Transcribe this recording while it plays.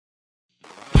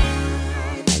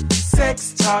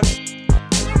Sex Talk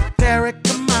with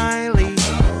Erica Miley.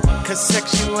 'Cause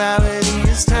sexuality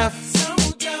is tough.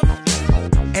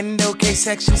 And okay,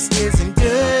 sex just isn't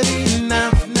good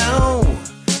enough. No.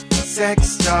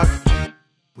 Sex Talk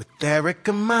with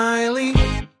Erica Miley.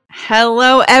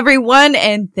 Hello, everyone,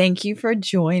 and thank you for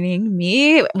joining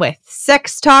me with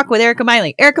Sex Talk with Erica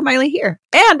Miley. Erica Miley here.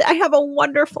 And I have a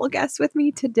wonderful guest with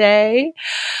me today.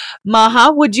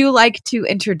 Maha, would you like to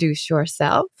introduce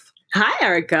yourself? Hi,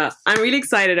 Erica. I'm really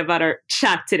excited about our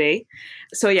chat today.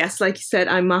 So yes, like you said,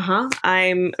 I'm Maha.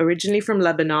 I'm originally from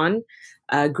Lebanon.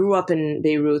 Grew up in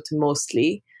Beirut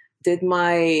mostly. Did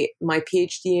my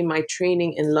PhD, my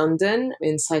training in London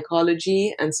in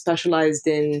psychology, and specialized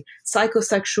in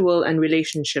psychosexual and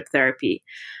relationship therapy.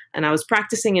 And I was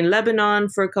practicing in Lebanon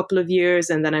for a couple of years,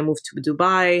 and then I moved to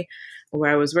Dubai, where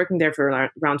I was working there for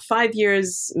around 5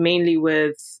 years, mainly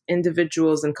with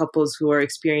individuals and couples who are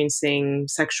experiencing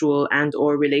sexual and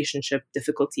or relationship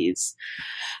difficulties.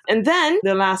 And then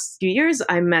the last few years,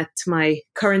 I met my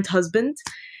current husband,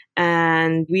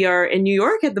 and we are in New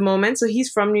York at the moment. So he's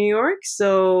from New York.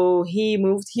 So he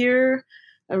moved here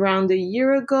around a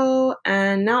year ago,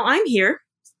 and now I'm here.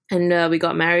 And we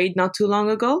got married not too long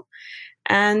ago.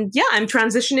 And yeah, I'm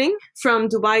transitioning from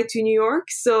Dubai to New York.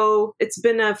 So it's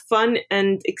been a fun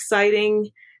and exciting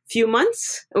few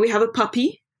months. We have a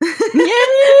puppy.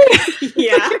 Yay!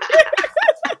 Yeah.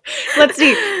 Let's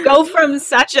see. Go from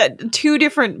two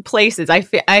different places. I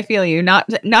feel you. Not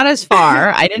as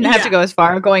far. I didn't have to go as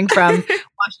far going from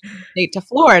Washington State to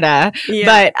Florida,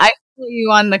 but I feel you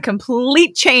on the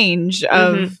complete change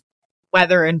of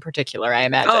weather in particular, I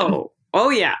imagine. Oh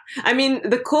yeah. I mean,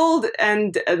 the cold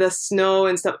and the snow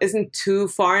and stuff isn't too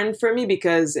foreign for me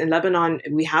because in Lebanon,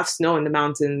 we have snow in the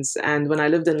mountains. And when I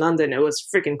lived in London, it was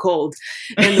freaking cold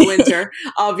in the winter,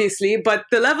 obviously. But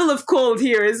the level of cold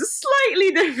here is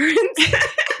slightly different.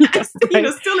 Yes,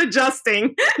 right. Still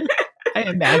adjusting. I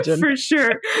imagine. For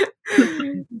sure.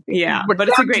 Yeah, but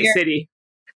it's a great city.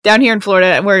 Down here in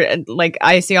Florida, where like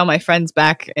I see all my friends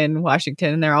back in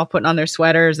Washington, and they're all putting on their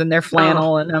sweaters and their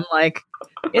flannel, and I'm like,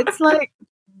 it's like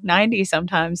 90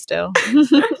 sometimes still.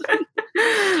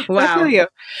 Wow. I feel you.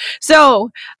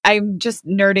 So I'm just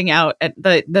nerding out at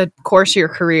the course your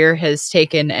career has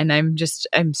taken, and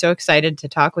I'm so excited to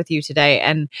talk with you today.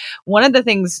 And one of the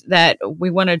things that we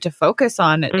wanted to focus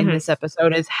on in this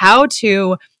episode is how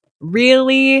to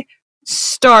really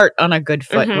start on a good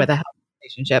foot with a healthy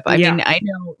relationship. I mean, I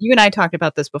know you and I talked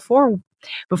about this before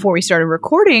we started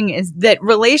recording, is that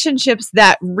relationships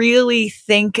that really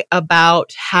think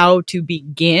about how to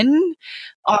begin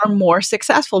are more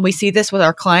successful. We see this with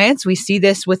our clients. We see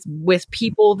this with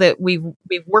people that we've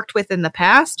worked with in the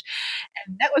past.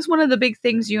 And that was one of the big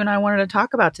things you and I wanted to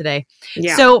talk about today.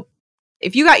 Yeah. So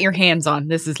if you got your hands on,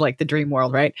 this is like the dream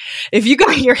world, right? If you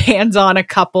got your hands on a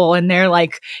couple and they're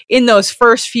like in those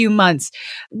first few months,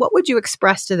 what would you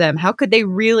express to them? How could they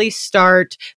really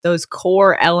start those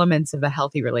core elements of a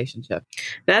healthy relationship?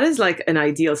 That is like an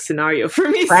ideal scenario for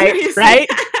me. Right? Seriously.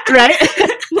 Right?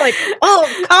 Like,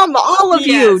 oh, come, all of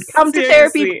you, come to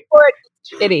therapy before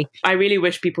it's shitty. I really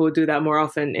wish people would do that more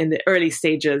often in the early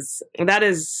stages. That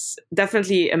is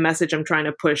definitely a message I'm trying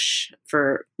to push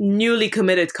for newly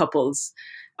committed couples.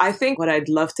 I think what I'd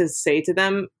love to say to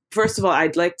them, first of all,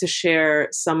 I'd like to share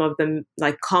some of the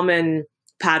like common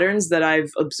patterns that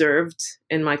I've observed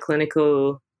in my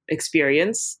clinical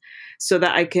experience so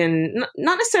that I can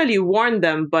not necessarily warn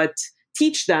them, but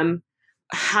teach them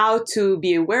how to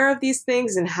be aware of these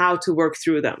things and how to work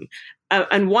through them.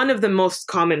 And one of the most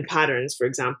common patterns, for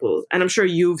example, and I'm sure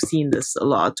you've seen this a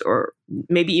lot or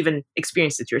maybe even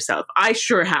experienced it yourself. I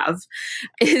sure have,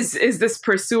 is this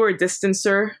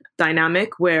pursuer-distancer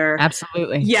dynamic where...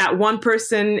 Absolutely. Yeah, one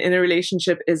person in a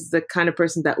relationship is the kind of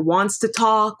person that wants to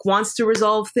talk, wants to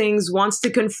resolve things, wants to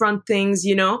confront things,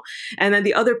 And then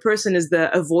the other person is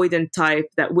the avoidant type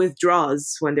that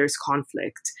withdraws when there's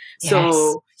conflict.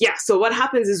 Yes. So what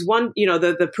happens is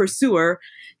the pursuer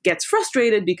gets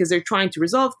frustrated because they're trying to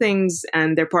resolve things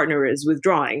and their partner is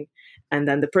withdrawing. And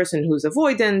then the person who's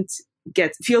avoidant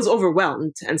feels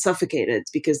overwhelmed and suffocated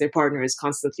because their partner is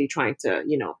constantly trying to,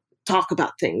 talk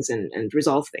about things and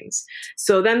resolve things.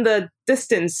 So then the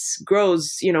distance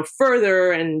grows,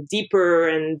 further and deeper,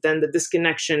 and then the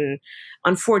disconnection,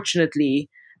 unfortunately,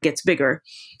 gets bigger.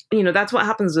 That's what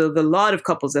happens with a lot of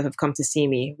couples that have come to see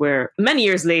me, where many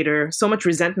years later, so much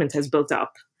resentment has built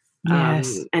up.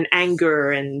 Yes. And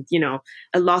anger and,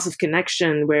 a loss of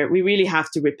connection where we really have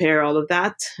to repair all of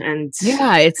that. And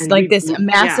it's like this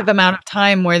massive amount of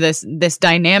time where this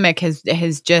dynamic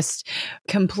has just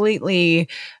completely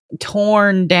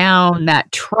torn down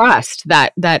that trust,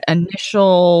 that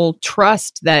initial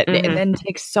trust that it then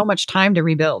takes so much time to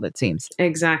rebuild, it seems.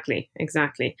 Exactly.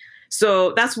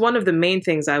 So that's one of the main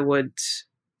things I would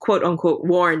quote unquote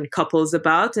warn couples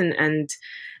about, and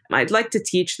I'd like to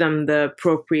teach them the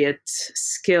appropriate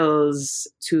skills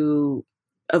to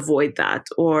avoid that,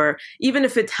 or even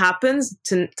if it happens,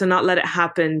 to not let it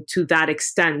happen to that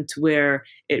extent where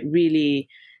it really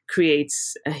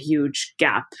creates a huge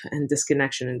gap and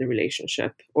disconnection in the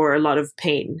relationship, or a lot of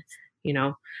pain.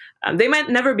 They might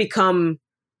never become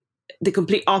the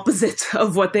complete opposite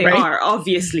of what they are,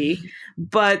 obviously,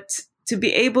 but to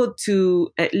be able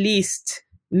to at least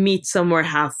meet somewhere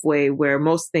halfway where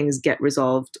most things get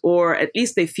resolved, or at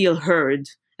least they feel heard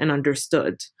and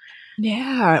understood.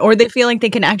 Yeah, or they feel like they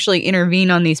can actually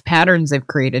intervene on these patterns they've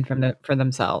created for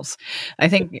themselves. I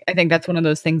think that's one of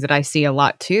those things that I see a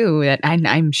lot too, that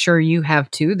I'm sure you have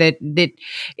too, that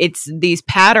it's these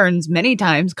patterns many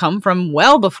times come from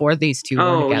well before these two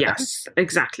were together. Yes,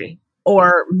 exactly.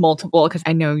 Or multiple, because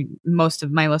I know most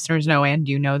of my listeners know, and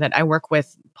you know, that I work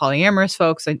with polyamorous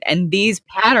folks, and these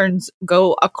patterns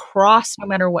go across no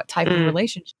matter what type of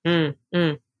relationship.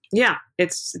 Yeah,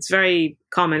 it's very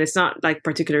common. It's not like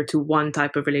particular to one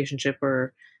type of relationship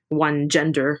or one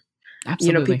gender.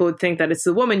 Absolutely. People would think that it's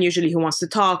the woman usually who wants to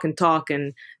talk,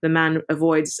 and the man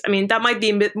avoids. I mean, that might be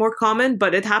a bit more common,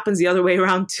 but it happens the other way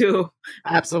around too.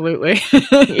 Absolutely.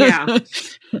 Yeah.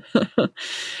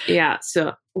 Yeah.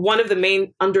 So one of the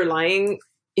main underlying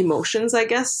emotions, I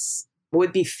guess,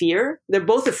 would be fear. They're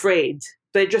both afraid,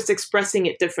 they're just expressing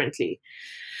it differently.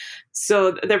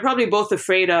 So they're probably both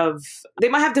afraid of, they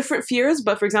might have different fears,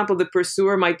 but for example, the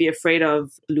pursuer might be afraid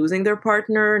of losing their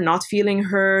partner, not feeling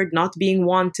heard, not being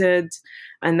wanted.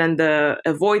 And then the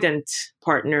avoidant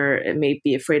partner may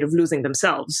be afraid of losing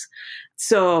themselves.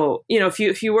 So,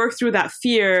 if you work through that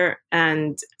fear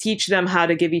and teach them how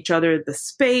to give each other the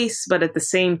space, but at the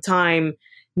same time,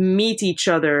 meet each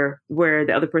other where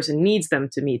the other person needs them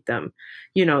to meet them,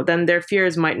 then their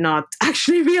fears might not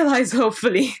actually realize,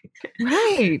 hopefully.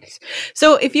 Right.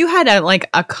 So if you had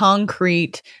a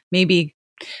concrete, maybe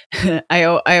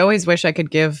I always wish I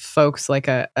could give folks like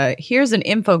a here's an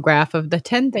infographic of the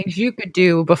 10 things you could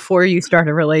do before you start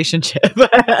a relationship.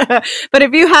 But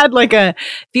if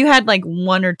you had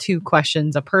one or two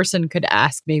questions a person could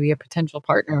ask maybe a potential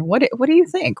partner, what do you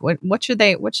think? What should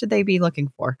they be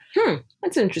looking for?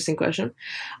 That's an interesting question.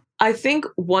 I think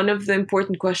one of the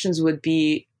important questions would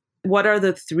be, what are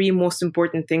the 3 most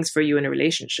important things for you in a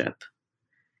relationship?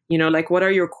 What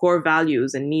are your core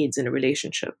values and needs in a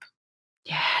relationship?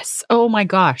 Yes. Oh my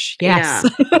gosh. Yes.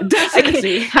 Yeah,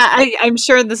 definitely. I'm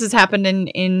sure this has happened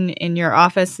in your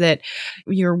office, that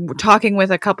you're talking with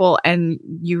a couple and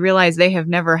you realize they have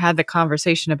never had the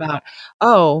conversation about,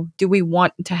 do we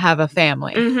want to have a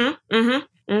family?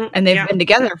 And they've been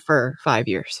together for 5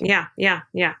 years. Yeah,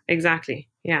 exactly.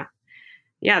 Yeah.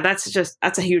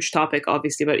 That's a huge topic,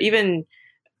 obviously, but even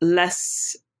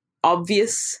less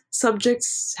obvious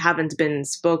subjects haven't been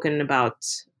spoken about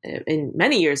in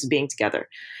many years of being together.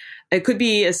 It could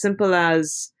be as simple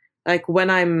as, like,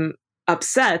 when I'm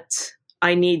upset,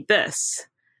 I need this.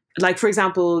 Like, for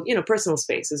example, personal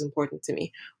space is important to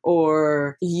me,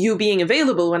 or you being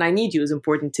available when I need you is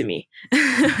important to me,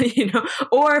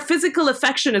 or physical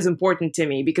affection is important to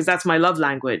me because that's my love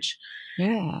language.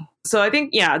 Yeah. So I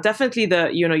think, definitely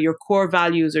your core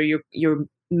values or your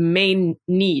main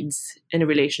needs in a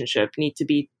relationship need to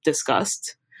be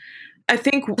discussed. I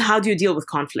think, how do you deal with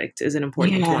conflict is an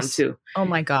important one too. Oh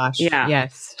my gosh. Yeah.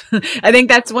 Yes. I think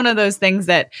that's one of those things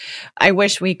that I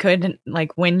wish we could,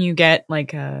 like, when you get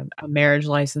like a marriage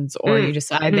license, or you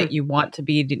decide that you want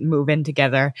to move in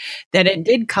together, that it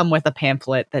did come with a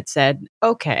pamphlet that said,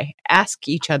 okay, ask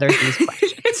each other these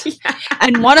questions.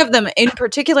 And one of them in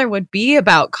particular would be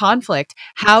about conflict.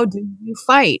 How do you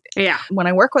fight? Yeah. When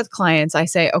I work with clients, I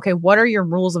say, okay, what are your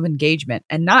rules of engagement?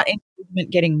 And not engagement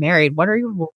getting married. What are your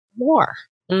rules of war?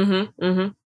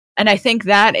 And I think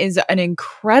that is an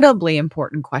incredibly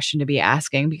important question to be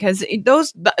asking, because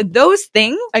those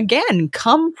things, again,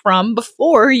 come from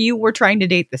before you were trying to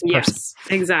date this person. Yes,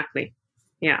 exactly.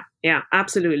 Yeah,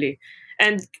 absolutely.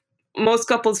 And most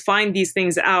couples find these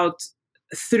things out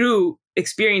through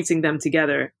experiencing them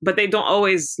together, but they don't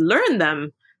always learn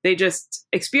them. They just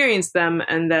experience them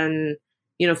and then,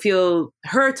 feel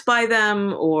hurt by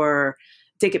them, or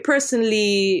take it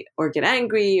personally, or get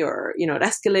angry, or it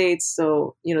escalates.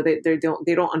 So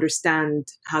they don't understand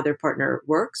how their partner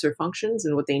works or functions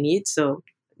and what they need. So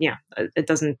it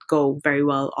doesn't go very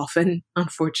well often,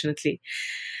 unfortunately.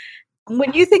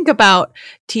 When you think about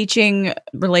teaching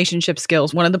relationship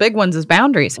skills, one of the big ones is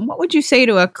boundaries. What would you say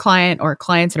to a client or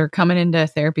clients that are coming into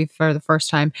therapy for the first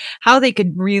time, how they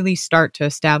could really start to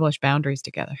establish boundaries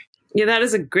together? Yeah, that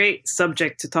is a great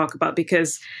subject to talk about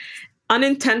because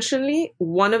unintentionally,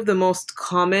 one of the most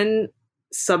common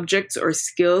subjects or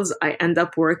skills I end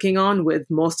up working on with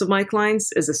most of my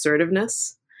clients is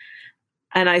assertiveness.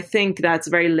 And I think that's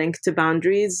very linked to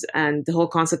boundaries and the whole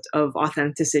concept of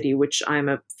authenticity, which I'm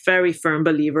a very firm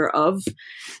believer of.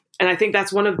 And I think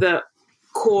that's one of the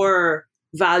core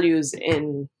values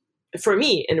for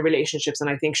me in relationships, and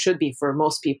I think should be for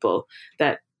most people,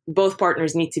 that both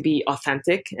partners need to be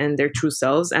authentic and their true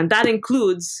selves. And that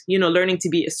includes, learning to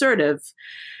be assertive.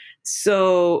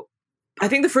 So I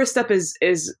think the first step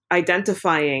is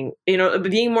identifying,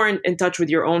 being more in touch with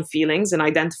your own feelings and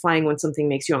identifying when something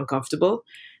makes you uncomfortable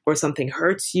or something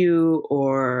hurts you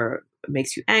or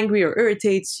makes you angry or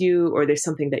irritates you or there's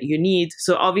something that you need.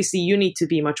 So obviously you need to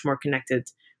be much more connected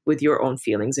with your own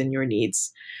feelings and your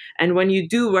needs. And when you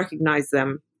do recognize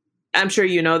them, I'm sure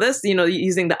you know this,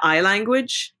 using the I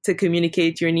language to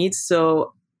communicate your needs.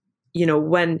 So,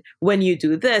 when you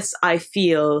do this, I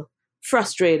feel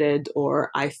frustrated or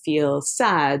I feel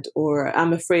sad or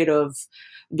I'm afraid of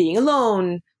being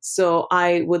alone. So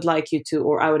I would like you to,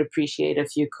 or I would appreciate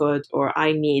if you could, or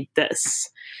I need this.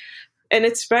 And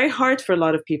it's very hard for a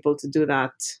lot of people to do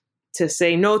that, to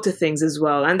say no to things as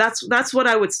well. And that's what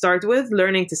I would start with,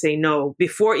 learning to say no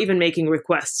before even making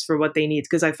requests for what they need,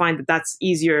 because I find that that's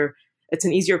easier. It's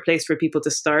an easier place for people to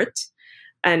start,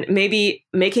 and maybe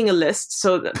making a list.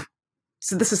 So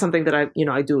this is something that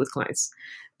I do with clients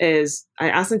is I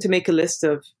ask them to make a list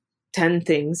of 10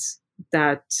 things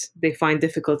that they find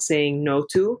difficult saying no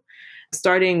to,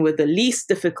 starting with the least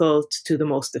difficult to the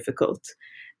most difficult.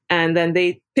 And then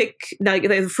they pick, like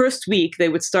the first week, they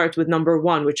would start with number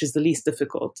 1, which is the least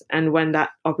difficult. And when that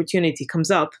opportunity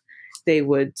comes up, they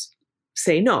would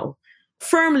say no.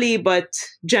 Firmly, but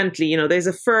gently. There's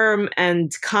a firm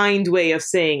and kind way of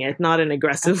saying it, not an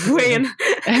aggressive way. And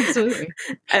Absolutely.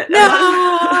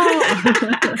 No!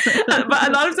 But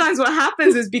a lot of times what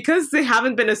happens is because they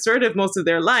haven't been assertive most of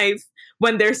their life,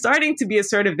 when they're starting to be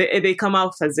assertive, they come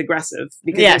off as aggressive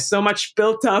because there's so much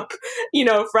built up,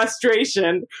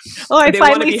 frustration. Oh, I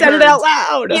finally said it out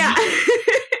loud. Yeah,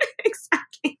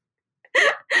 exactly.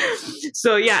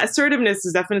 So yeah, assertiveness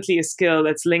is definitely a skill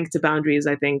that's linked to boundaries,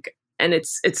 I think. And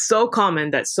it's so common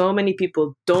that so many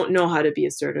people don't know how to be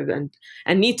assertive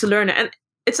and need to learn it. And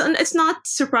it's not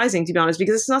surprising, to be honest,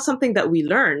 because it's not something that we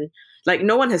learn. Like,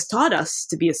 no one has taught us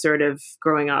to be assertive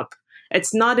growing up.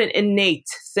 It's not an innate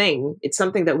thing. It's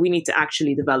something that we need to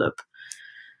actually develop.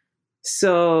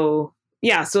 So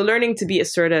yeah, so learning to be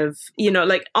assertive,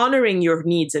 like honoring your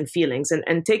needs and feelings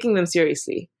and taking them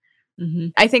seriously. Mm-hmm.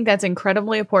 I think that's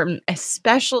incredibly important,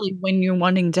 especially when you're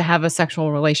wanting to have a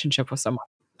sexual relationship with someone.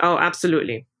 Oh,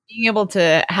 absolutely. Being able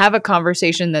to have a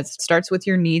conversation that starts with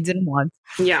your needs and wants.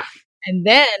 Yeah. And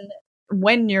then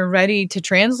when you're ready to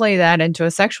translate that into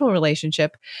a sexual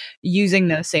relationship, using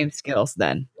those same skills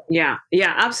then. Yeah,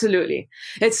 absolutely.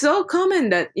 It's so common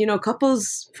that,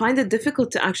 couples find it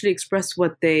difficult to actually express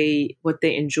what they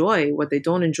enjoy, what they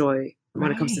don't enjoy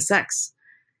when it comes to sex.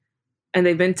 And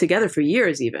they've been together for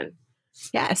years even.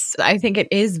 Yes, I think it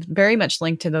is very much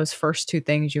linked to those first 2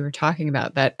 things you were talking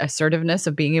about, that assertiveness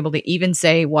of being able to even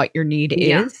say what your need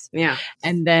is. Yeah.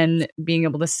 And then being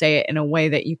able to say it in a way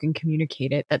that you can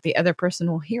communicate it, that the other person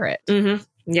will hear it. Mm-hmm.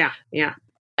 Yeah.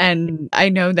 And I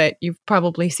know that you've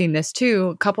probably seen this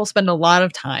too. Couples spend a lot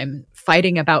of time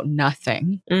fighting about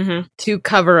nothing to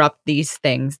cover up these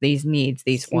things, these needs,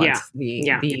 these wants,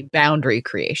 the boundary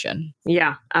creation.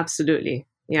 Yeah, absolutely.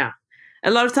 Yeah. A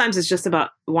lot of times it's just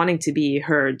about wanting to be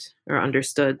heard or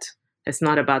understood. It's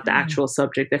not about the actual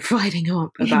subject they're fighting about.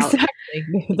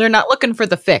 Exactly. They're not looking for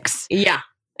the fix. Yeah,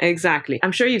 exactly.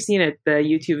 I'm sure you've seen it, the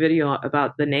YouTube video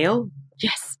about the nail.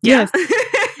 Yes. Yeah.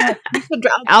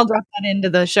 I'll drop that into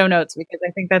the show notes because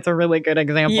I think that's a really good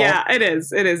example. Yeah, it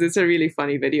is. It's a really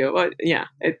funny video. But yeah,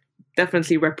 it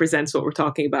definitely represents what we're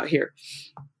talking about here.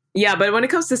 Yeah, but when it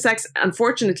comes to sex,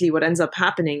 unfortunately, what ends up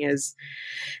happening is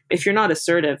if you're not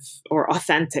assertive or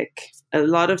authentic, a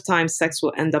lot of times sex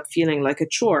will end up feeling like a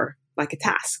chore, like a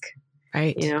task.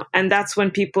 Right. And that's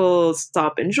when people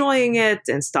stop enjoying it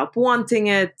and stop wanting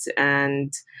it.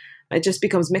 And it just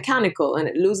becomes mechanical and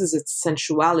it loses its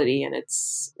sensuality and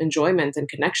its enjoyment and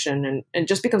connection. And it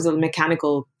just becomes a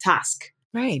mechanical task.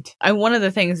 Right. One of the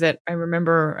things that I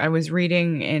remember I was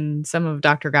reading in some of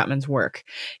Dr. Gottman's work,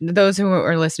 those who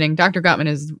are listening, Dr. Gottman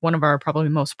is one of our probably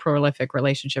most prolific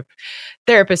relationship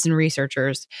therapists and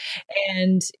researchers.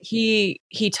 And he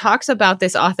talks about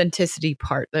this authenticity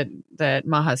part that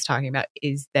Maha's talking about,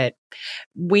 is that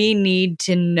we need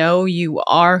to know you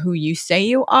are who you say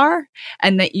you are,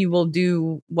 and that you will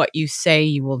do what you say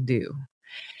you will do.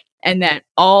 And that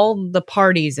all the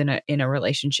parties in a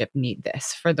relationship need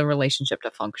this for the relationship to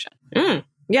function.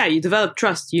 Yeah, you develop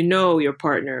trust. You know your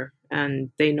partner, and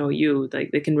they know you.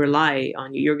 Like, they can rely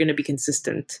on you. You're going to be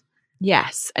consistent.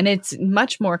 Yes. And it's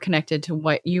much more connected to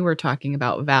what you were talking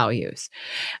about, values.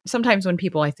 Sometimes when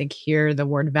people, I think, hear the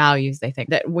word values, they think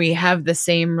that we have the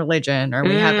same religion or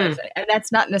we have, and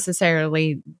that's not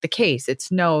necessarily the case. It's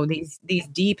these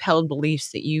deep held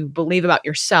beliefs that you believe about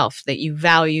yourself, that you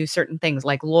value certain things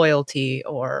like loyalty,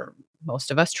 or most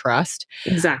of us trust.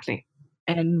 Exactly.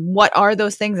 And what are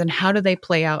those things, and how do they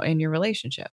play out in your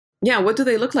relationship? Yeah. What do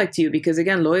they look like to you? Because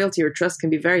again, loyalty or trust can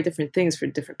be very different things for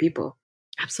different people.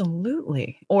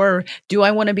 Absolutely. Or do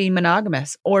I want to be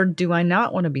monogamous, or do I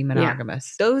not want to be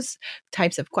monogamous? Yeah. Those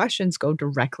types of questions go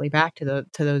directly back to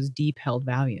those deep held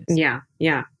values. Yeah,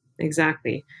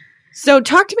 exactly. So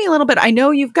talk to me a little bit. I know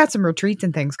you've got some retreats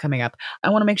and things coming up. I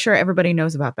want to make sure everybody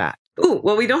knows about that. Oh,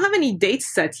 well, we don't have any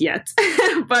dates set yet,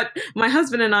 but my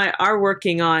husband and I are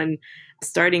working on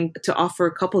starting to offer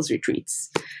couples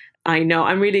retreats. I know,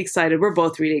 I'm really excited. We're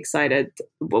both really excited.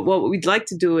 What we'd like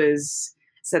to do is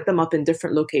set them up in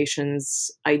different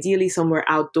locations, ideally somewhere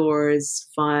outdoors,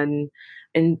 fun,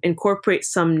 and incorporate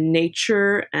some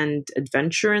nature and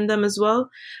adventure in them as well.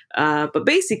 But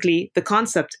basically, the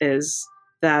concept is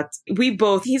that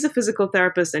he's a physical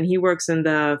therapist and he works in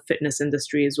the fitness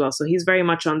industry as well. So he's very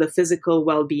much on the physical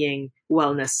well-being,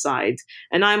 wellness side.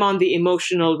 And I'm on the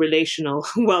emotional, relational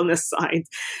wellness side.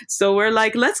 So we're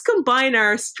like, let's combine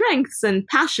our strengths and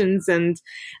passions and,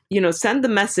 send the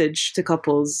message to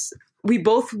couples. We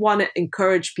both want to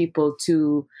encourage people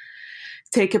to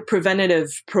take a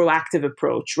preventative, proactive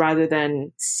approach rather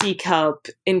than seek help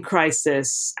in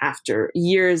crisis after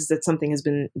years that something has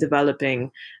been developing.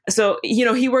 So,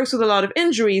 he works with a lot of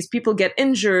injuries. People get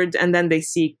injured and then they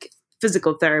seek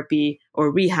physical therapy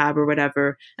or rehab or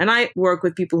whatever. And I work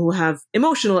with people who have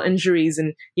emotional injuries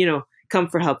and, come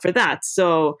for help for that.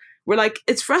 So we're like,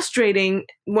 it's frustrating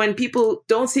when people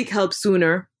don't seek help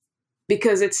sooner,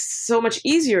 because it's so much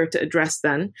easier to address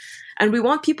then. And we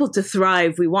want people to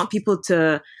thrive. We want people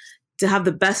to have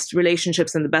the best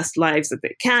relationships and the best lives that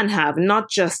they can have, not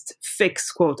just fix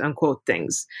quote unquote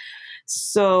things.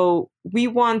 So we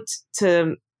want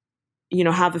to,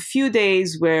 have a few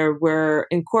days where we're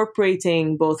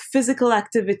incorporating both physical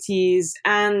activities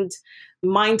and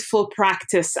mindful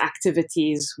practice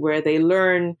activities where they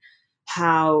learn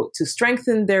how to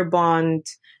strengthen their bond.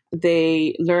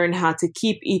 They learn how to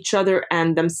keep each other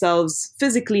and themselves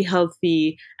physically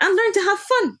healthy and learn to have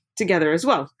fun together as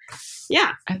well.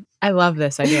 Yeah. I love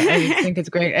this idea. I think it's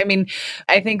great. I mean,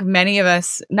 I think many of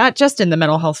us, not just in the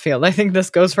mental health field, I think this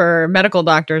goes for medical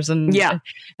doctors and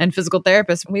physical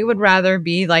therapists. We would rather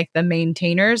be like the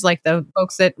maintainers, like the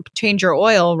folks that change your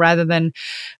oil, rather than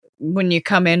when you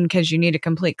come in because you need a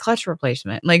complete clutch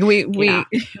replacement. Like we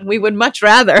would much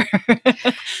rather.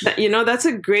 That's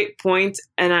a great point.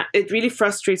 And it really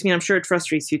frustrates me. I'm sure it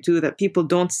frustrates you too, that people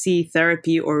don't see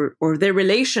therapy or their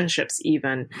relationships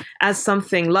even as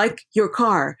something like your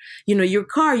car. Your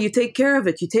car, you take care of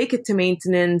it. You take it to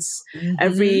maintenance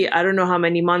every, I don't know how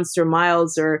many months or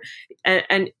miles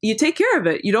and you take care of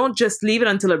it. You don't just leave it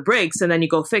until it breaks and then you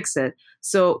go fix it.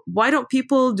 So why don't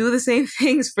people do the same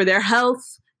things for their health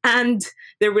and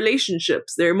their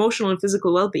relationships, their emotional and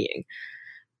physical well-being?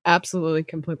 Absolutely,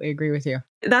 completely agree with you.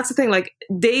 That's the thing, like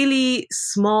daily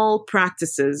small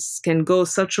practices can go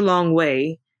such a long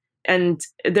way, and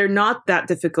they're not that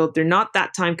difficult. They're not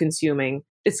that time consuming.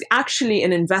 It's actually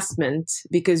an investment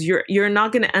because you're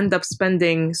not going to end up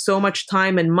spending so much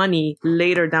time and money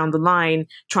later down the line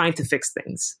trying to fix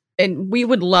things. And we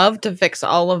would love to fix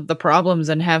all of the problems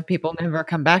and have people never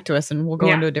come back to us and we'll go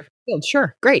into a different field.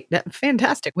 Sure. Great.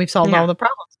 Fantastic. We've solved all the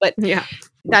problems. But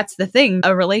that's the thing,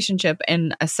 a relationship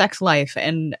and a sex life.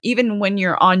 And even when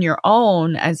you're on your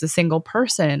own as a single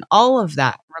person, all of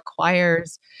that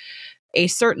requires a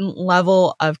certain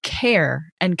level of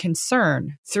care and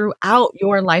concern throughout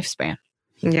your lifespan.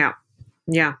 Yeah,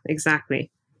 exactly.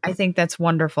 I think that's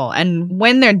wonderful. And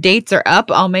when their dates are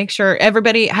up, I'll make sure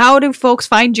how do folks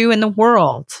find you in the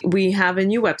world? We have a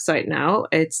new website now.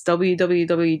 It's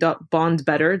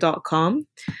www.bondbetter.com.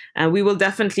 And we will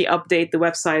definitely update the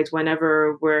website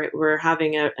whenever we're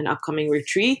having an upcoming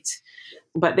retreat.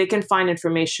 But they can find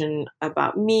information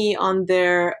about me on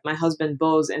there. My husband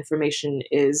Bo's information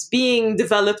is being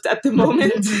developed at the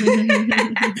moment,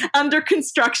 under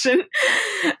construction.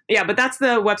 Yeah, but that's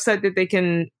the website that they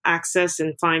can access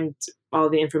and find all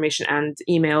the information, and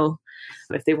email.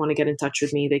 If they want to get in touch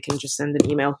with me, they can just send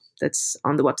an email that's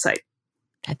on the website.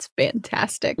 That's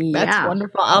fantastic. Yeah. That's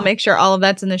wonderful. I'll make sure all of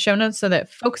that's in the show notes so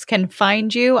that folks can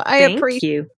find you. I appreciate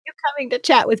you coming to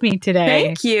chat with me today.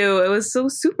 Thank you. It was so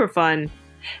super fun.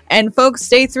 And folks,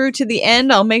 stay through to the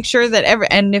end. I'll make sure that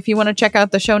and if you want to check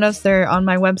out the show notes, they're on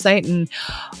my website and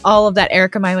all of that,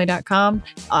 ericamiley.com.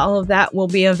 All of that will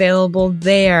be available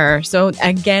there. So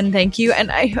again, thank you.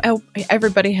 And I hope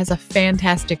everybody has a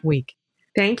fantastic week.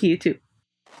 Thank you too.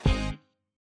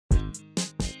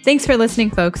 Thanks for listening,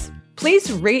 folks.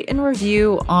 Please rate and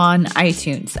review on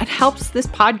iTunes. That helps this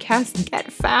podcast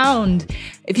get found.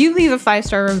 If you leave a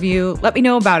 5-star review, let me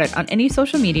know about it on any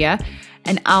social media,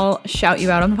 and I'll shout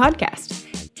you out on the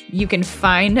podcast. You can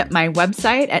find my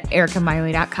website at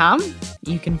ericamiley.com.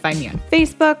 You can find me on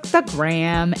Facebook, the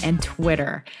Gram, and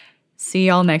Twitter. See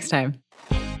y'all next time.